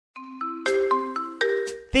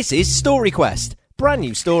This is Story Quest, brand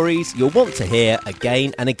new stories you'll want to hear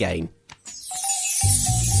again and again.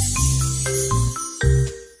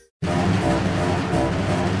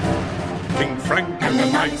 King Frank and the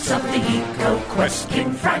Knights of the Eco Quest.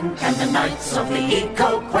 King Frank and the Knights of the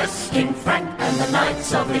Eco Quest. King Frank and the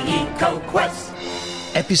Knights of the Eco Quest.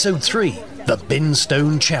 Episode 3, The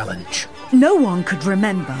Binstone Challenge. No one could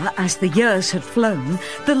remember, as the years had flown,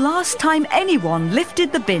 the last time anyone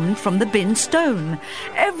lifted the bin from the bin stone.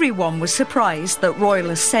 Everyone was surprised that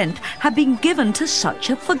royal assent had been given to such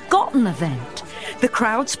a forgotten event. The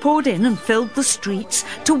crowds poured in and filled the streets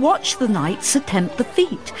to watch the knights attempt the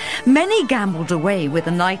feat. Many gambled away with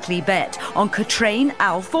a nightly bet on Katrine,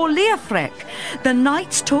 Alf or Leofric. The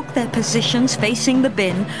knights took their positions facing the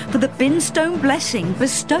bin for the binstone blessing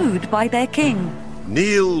bestowed by their king.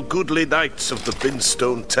 Kneel, goodly knights of the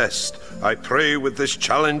Binstone test. I pray with this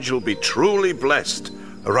challenge you'll be truly blessed.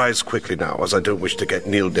 Arise quickly now, as I don't wish to get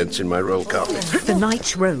kneel dents in my roll carpet. The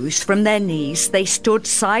knights rose from their knees. They stood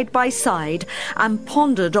side by side and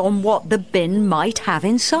pondered on what the bin might have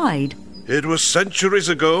inside. It was centuries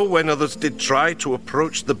ago when others did try to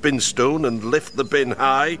approach the Binstone and lift the bin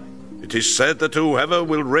high. It is said that whoever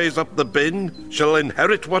will raise up the bin shall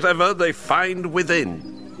inherit whatever they find within.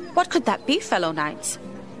 What could that be, fellow knights?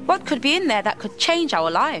 What could be in there that could change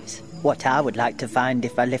our lives? What I would like to find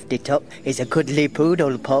if I lift it up is a cuddly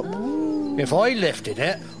poodle pup. If I lifted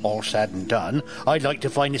it, all said and done, I'd like to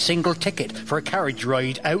find a single ticket for a carriage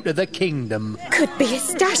ride out of the kingdom. Could be a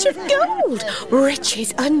stash of gold,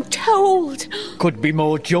 riches untold. Could be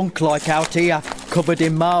more junk like out here, covered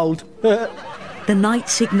in mould. The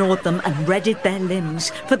knights ignored them and readied their limbs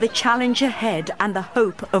for the challenge ahead and the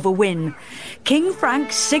hope of a win. King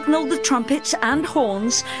Frank signalled the trumpets and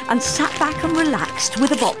horns and sat back and relaxed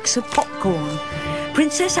with a box of popcorn.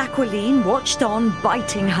 Princess Aqualine watched on,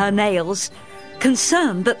 biting her nails,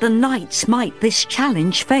 concerned that the knights might this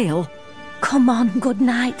challenge fail. Come on, good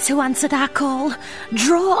knights who answered our call.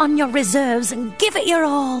 Draw on your reserves and give it your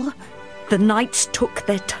all. The knights took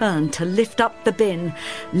their turn to lift up the bin.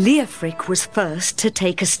 Leofric was first to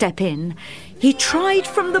take a step in. He tried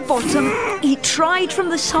from the bottom, he tried from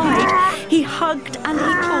the side. He hugged and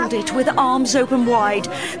he pulled it with arms open wide.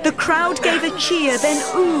 The crowd gave a cheer, then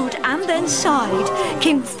oohed and then sighed.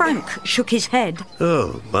 King Frank shook his head.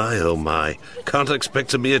 Oh my. Can't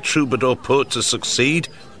expect a mere troubadour poet to succeed.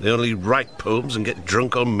 They only write poems and get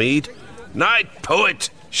drunk on mead. Knight poet,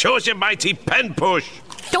 show us your mighty pen push.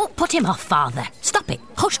 Don't put him off, father. Stop it.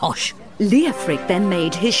 Hush, hush. Leofric then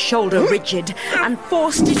made his shoulder rigid and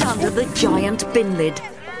forced it under the giant bin lid.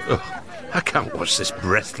 Oh, I can't watch this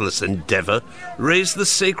breathless endeavour. Raise the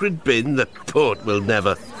sacred bin, the poet will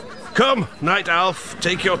never. Come, Knight Alf,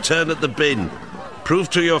 take your turn at the bin. Prove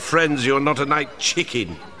to your friends you're not a night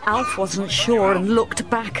chicken. Alf wasn't sure and looked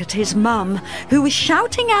back at his mum, who was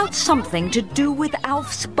shouting out something to do with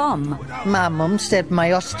Alf's bum. My mum said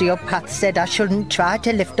my osteopath said I shouldn't try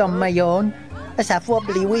to lift on my own, as I've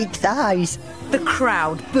wobbly weak thighs. The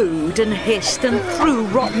crowd booed and hissed and threw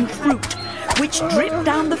rotten fruit, which dripped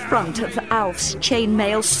down the front of Alf's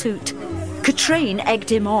chainmail suit. Katrine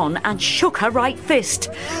egged him on and shook her right fist,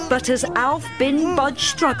 but as Alf Bin Budge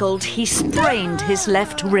struggled, he sprained his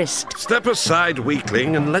left wrist. Step aside,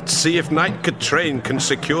 weakling, and let's see if Knight Katrine can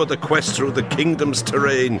secure the quest through the kingdom's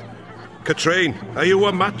terrain. Katrine, are you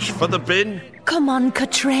a match for the bin? Come on,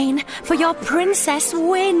 Katrine, for your princess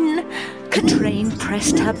win. Katrine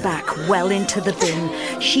pressed her back well into the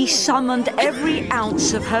bin. She summoned every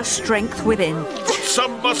ounce of her strength within. Put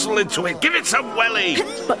some muscle into it. Give it some welly.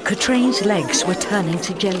 But Katrine's legs were turning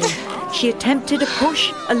to jelly. She attempted a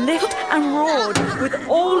push, a lift, and roared with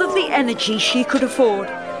all of the energy she could afford.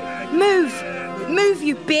 Move,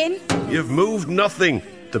 you bin. You've moved nothing.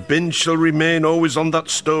 The bin shall remain always on that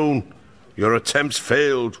stone. Your attempts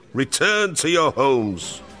failed. Return to your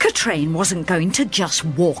homes. Katrine wasn't going to just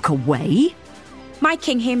walk away. My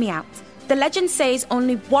king, hear me out. The legend says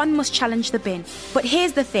only one must challenge the bin. But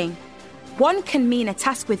here's the thing. One can mean a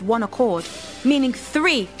task with one accord, meaning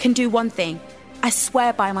three can do one thing. I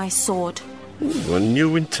swear by my sword. Ooh, a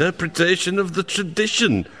new interpretation of the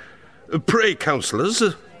tradition. Pray, councillors,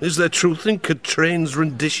 is there truth in Katrine's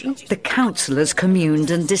rendition? The councillors communed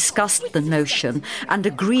and discussed the notion and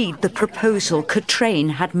agreed the proposal Katrine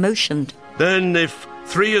had motioned. Then if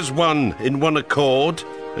three is one in one accord,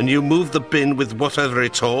 and you move the bin with whatever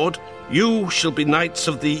it's hoard, you shall be knights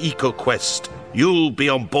of the Eco Quest. You'll be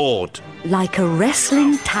on board. Like a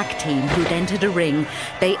wrestling tag team who'd entered a ring,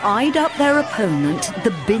 they eyed up their opponent,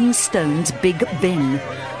 the Binstone's big bin.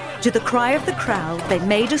 To the cry of the crowd, they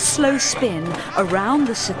made a slow spin around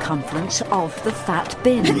the circumference of the fat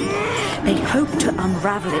bin. They hoped to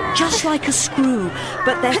unravel it just like a screw,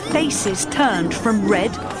 but their faces turned from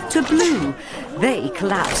red to blue. They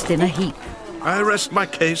collapsed in a heap. I rest my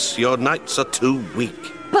case. Your knights are too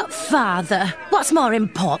weak. But, Father, what's more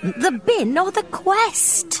important, the bin or the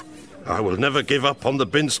quest? I will never give up on the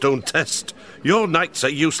Binstone test. Your knights are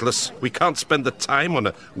useless. We can't spend the time on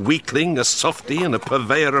a weakling, a softy, and a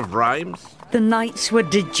purveyor of rhymes. The knights were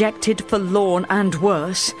dejected, forlorn, and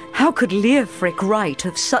worse. How could Leofric write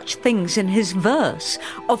of such things in his verse?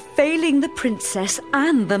 Of failing the princess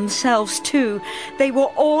and themselves too. They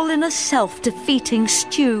were all in a self-defeating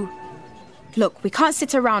stew. Look, we can't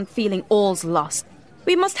sit around feeling all's lost.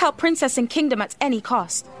 We must help Princess and Kingdom at any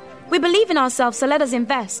cost. We believe in ourselves, so let us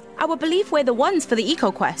invest. Our belief we're the ones for the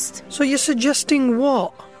Eco Quest. So you're suggesting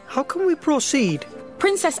what? How can we proceed?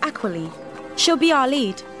 Princess Aqualine. She'll be our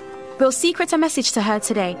lead. We'll secret a message to her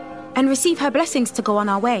today and receive her blessings to go on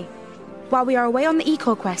our way. While we are away on the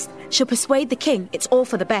Eco Quest, she'll persuade the king it's all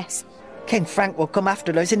for the best. King Frank will come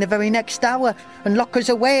after us in the very next hour and lock us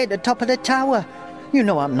away at the top of the tower. You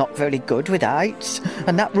know I'm not very good with heights,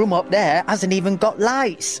 and that room up there hasn't even got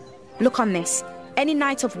lights. Look on this. Any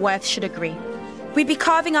knight of worth should agree. We'd be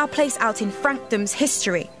carving our place out in Frankdom's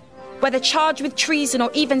history. Whether charged with treason or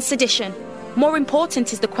even sedition, more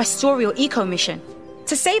important is the questorial eco-mission.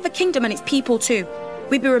 To save a kingdom and its people too.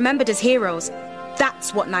 We'd be remembered as heroes.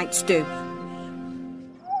 That's what knights do.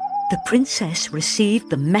 The princess received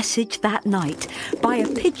the message that night by a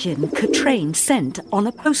pigeon Katrine sent on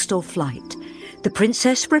a postal flight. The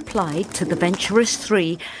princess replied to the venturous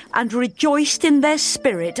three and rejoiced in their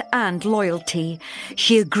spirit and loyalty.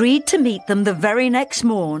 She agreed to meet them the very next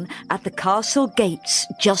morn at the castle gates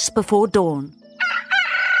just before dawn.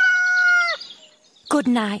 Good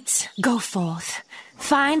knights, go forth.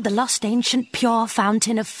 Find the lost ancient pure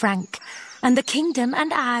fountain of Frank, and the kingdom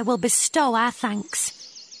and I will bestow our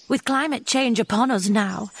thanks. With climate change upon us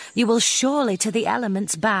now, you will surely to the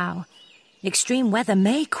elements bow. Extreme weather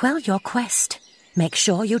may quell your quest. Make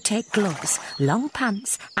sure you take gloves, long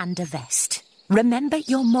pants, and a vest. Remember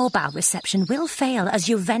your mobile reception will fail as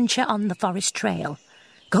you venture on the forest trail.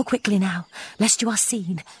 Go quickly now, lest you are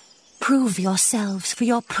seen. Prove yourselves for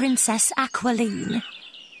your Princess Aqualine.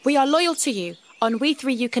 We are loyal to you. On we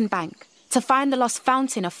three you can bank, to find the lost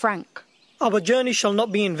fountain of Frank. Our journey shall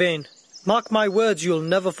not be in vain. Mark my words, you'll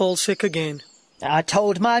never fall sick again. I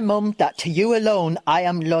told my mum that to you alone I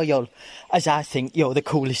am loyal, as I think you're the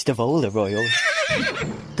coolest of all the royals.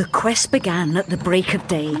 The quest began at the break of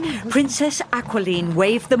day. Princess Aqualine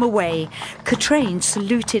waved them away. Katrine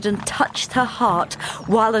saluted and touched her heart,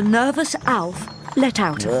 while a nervous Alf let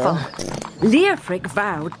out a fart. Leofric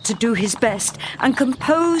vowed to do his best and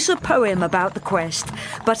compose a poem about the quest,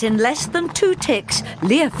 but in less than 2 ticks,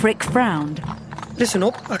 Leofric frowned. Listen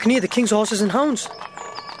up, I can hear the king's horses and hounds.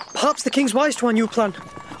 Perhaps the king's wise to our new plan.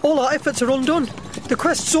 All our efforts are undone. The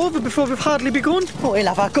quest's over before we've hardly begun. Oh, he'll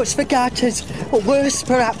have our guts for garters, or worse,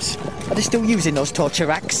 perhaps. Are they still using those torture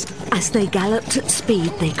racks? As they galloped at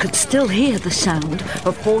speed, they could still hear the sound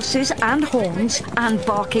of horses and horns and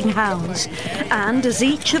barking hounds. And as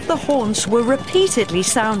each of the horns were repeatedly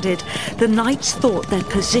sounded, the knights thought their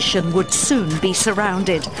position would soon be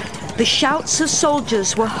surrounded. The shouts of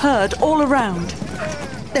soldiers were heard all around.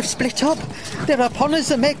 They've split up. They're upon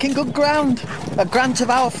us and making good ground. A grant of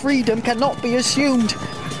our freedom cannot be assumed.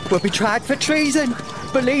 We'll be tried for treason.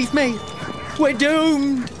 Believe me, we're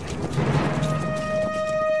doomed.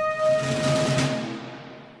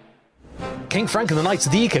 King Frank and the Knights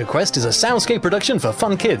of the Eco Quest is a soundscape production for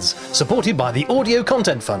fun kids, supported by the Audio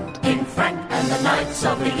Content Fund. King Frank and the Knights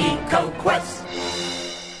of the Eco Quest.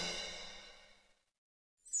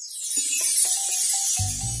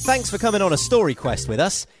 Thanks for coming on a story quest with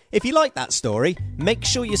us. If you like that story, make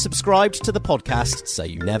sure you're subscribed to the podcast so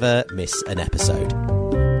you never miss an episode.